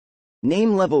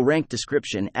Name level rank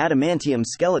description adamantium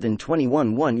skeleton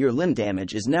 21 1 Your limb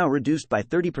damage is now reduced by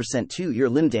 30%. 2 Your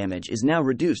limb damage is now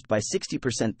reduced by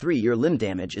 60%. 3 Your limb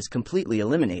damage is completely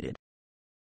eliminated.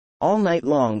 All night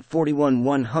long 41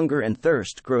 1 Hunger and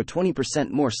thirst grow 20%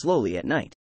 more slowly at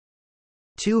night.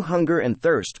 2 Hunger and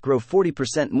thirst grow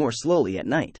 40% more slowly at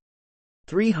night.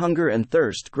 3 Hunger and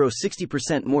thirst grow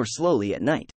 60% more slowly at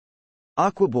night.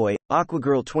 Aquaboy,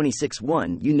 Aquagirl 26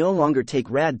 1 You no longer take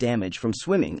rad damage from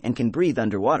swimming and can breathe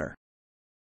underwater.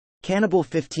 Cannibal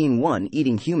 15 1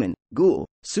 Eating human, ghoul,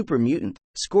 super mutant,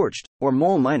 scorched, or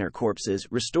mole miner corpses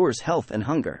restores health and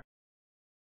hunger.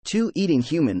 2 Eating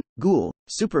human, ghoul,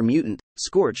 super mutant,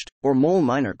 scorched, or mole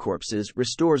miner corpses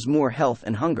restores more health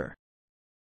and hunger.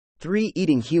 3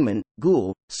 Eating human,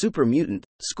 ghoul, super mutant,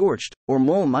 scorched, or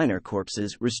mole miner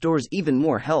corpses restores even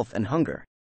more health and hunger.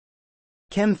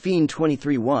 Chem Fiend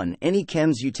 23 1 Any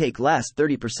chems you take last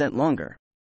 30% longer.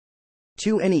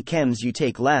 2 Any chems you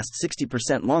take last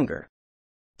 60% longer.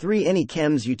 3 Any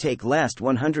chems you take last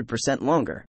 100%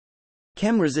 longer.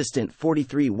 Chem Resistant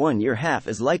 43 1 Your half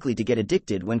is likely to get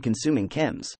addicted when consuming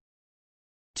chems.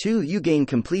 2 You gain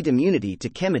complete immunity to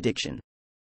chem addiction.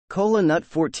 Cola Nut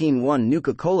 14 1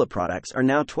 Nuka-Cola products are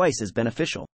now twice as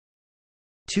beneficial.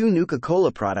 2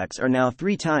 Nuka-Cola products are now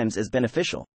 3 times as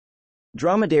beneficial.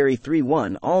 Dromedary 3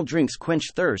 1 All drinks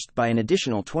quench thirst by an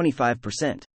additional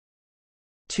 25%.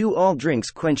 2 All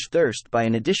drinks quench thirst by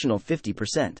an additional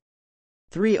 50%.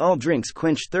 3 All drinks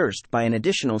quench thirst by an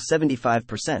additional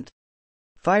 75%.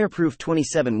 Fireproof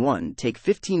 27 1 Take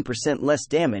 15% less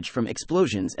damage from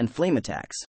explosions and flame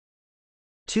attacks.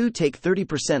 2 Take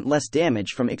 30% less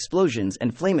damage from explosions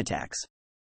and flame attacks.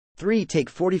 3 Take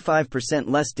 45%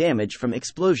 less damage from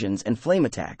explosions and flame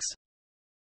attacks.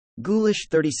 Ghoulish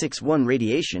 36 1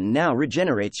 Radiation now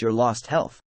regenerates your lost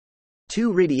health.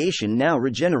 2 Radiation now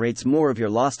regenerates more of your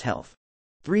lost health.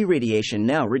 3 Radiation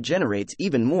now regenerates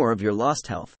even more of your lost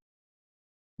health.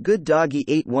 Good Doggy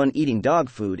 8 1 Eating dog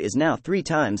food is now 3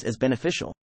 times as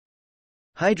beneficial.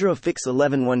 Hydrofix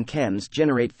 11 1 Chems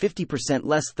generate 50%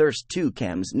 less thirst. 2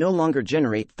 Chems no longer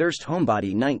generate thirst.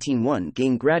 Homebody 19 1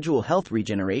 Gain gradual health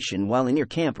regeneration while in your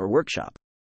camp or workshop.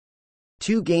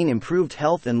 2 Gain improved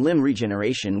health and limb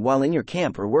regeneration while in your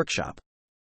camp or workshop.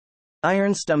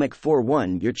 Iron Stomach 4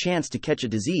 1 Your chance to catch a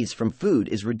disease from food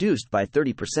is reduced by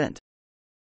 30%.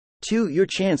 2 Your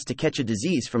chance to catch a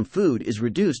disease from food is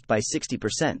reduced by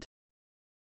 60%.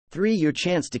 3 Your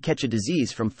chance to catch a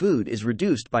disease from food is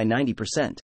reduced by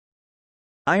 90%.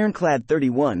 Ironclad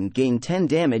 31 Gain 10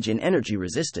 damage and energy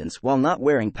resistance while not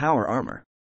wearing power armor.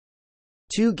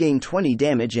 2 Gain 20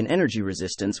 damage and energy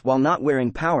resistance while not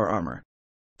wearing power armor.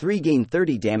 3 Gain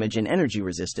 30 damage and energy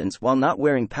resistance while not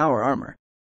wearing power armor.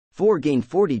 4 Gain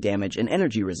 40 damage and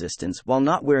energy resistance while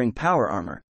not wearing power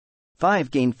armor.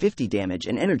 5 Gain 50 damage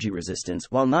and energy resistance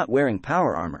while not wearing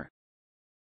power armor.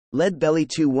 Lead Belly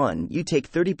 2 1 You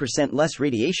take 30% less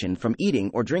radiation from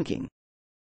eating or drinking.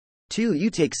 2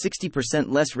 You take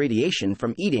 60% less radiation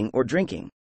from eating or drinking.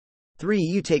 3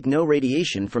 You take no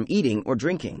radiation from eating or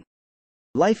drinking.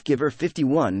 Life Giver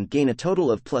 51 Gain a total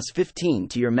of plus 15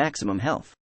 to your maximum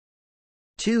health.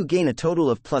 2 Gain a total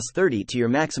of plus 30 to your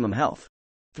maximum health.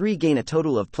 3 Gain a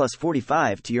total of plus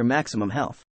 45 to your maximum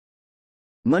health.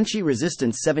 Munchie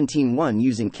Resistance 17 1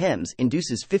 Using chems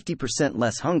induces 50%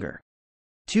 less hunger.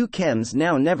 2 Chems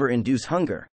now never induce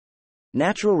hunger.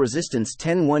 Natural Resistance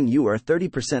 10 1 You are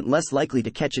 30% less likely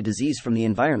to catch a disease from the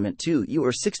environment. 2 You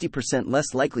are 60%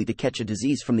 less likely to catch a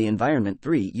disease from the environment.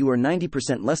 3 You are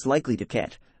 90% less likely to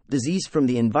catch disease from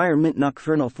the environment.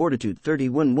 Nocturnal Fortitude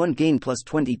 31 1 Gain plus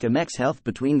 20 to max health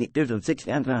between the hours of 6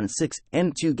 and 6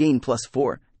 m. 2 Gain plus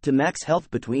 4 to max health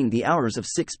between the hours of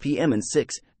 6 p.m. and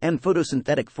 6 m.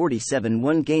 Photosynthetic 47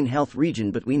 1 Gain health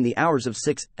region between the hours of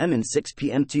 6 m. and 6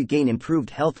 p.m. 2 Gain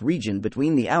improved health region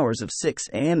between the hours of 6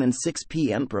 a.m. and 6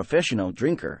 p.m. Professional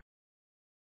Drinker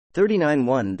 39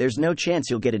 1 There's no chance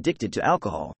you'll get addicted to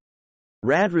alcohol.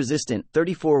 Rad Resistant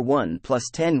 34 1 plus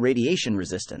 10 Radiation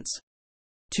Resistance.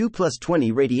 2 plus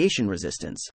 20 Radiation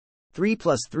Resistance. 3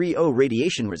 plus 30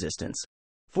 Radiation Resistance.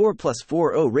 4 plus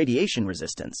 40 Radiation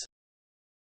Resistance.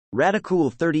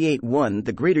 Radicool 38 1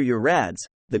 The greater your rads,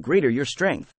 the greater your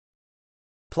strength.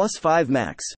 Plus 5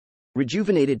 max.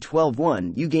 Rejuvenated 12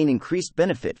 1 You gain increased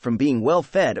benefit from being well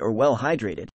fed or well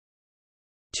hydrated.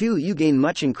 2 You gain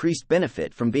much increased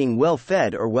benefit from being well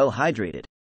fed or well hydrated.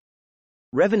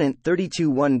 Revenant 32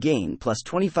 1 Gain plus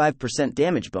 25%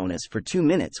 damage bonus for 2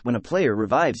 minutes when a player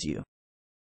revives you.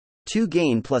 2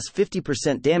 Gain plus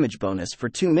 50% damage bonus for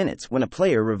 2 minutes when a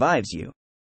player revives you.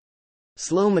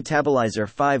 Slow Metabolizer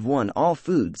 5 1 All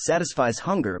food satisfies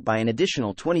hunger by an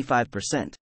additional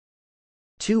 25%.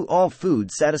 2. All food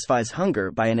satisfies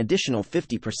hunger by an additional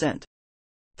 50%.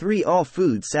 3. All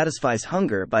food satisfies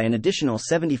hunger by an additional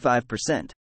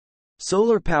 75%.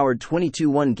 Solar-powered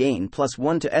 22-1 gain plus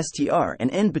 1 to STR and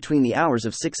end between the hours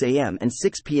of 6 a.m. and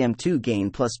 6 p.m. 2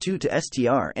 gain plus 2 to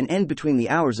STR and end between the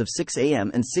hours of 6 a.m.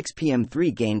 and 6 p.m.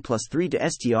 3 gain plus 3 to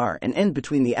STR and end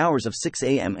between the hours of 6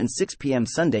 a.m. and 6 p.m.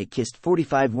 Sunday kissed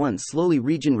 45-1 slowly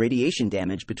region radiation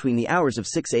damage between the hours of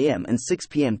 6 a.m. and 6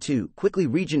 p.m. 2 quickly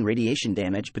region radiation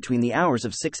damage between the hours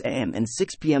of 6 a.m. and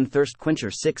 6 p.m. Thirst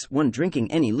quencher 6-1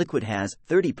 drinking any liquid has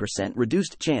 30%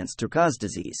 reduced chance to cause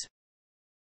disease.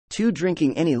 2.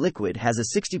 Drinking any liquid has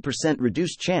a 60%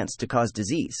 reduced chance to cause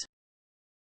disease.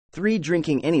 3.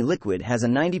 Drinking any liquid has a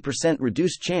 90%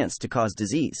 reduced chance to cause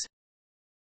disease.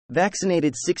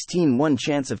 Vaccinated 16-1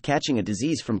 chance of catching a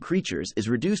disease from creatures is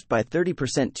reduced by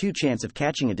 30%. 2. Chance of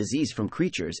catching a disease from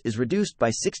creatures is reduced by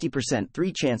 60%.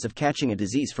 3. Chance of catching a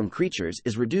disease from creatures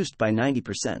is reduced by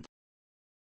 90%.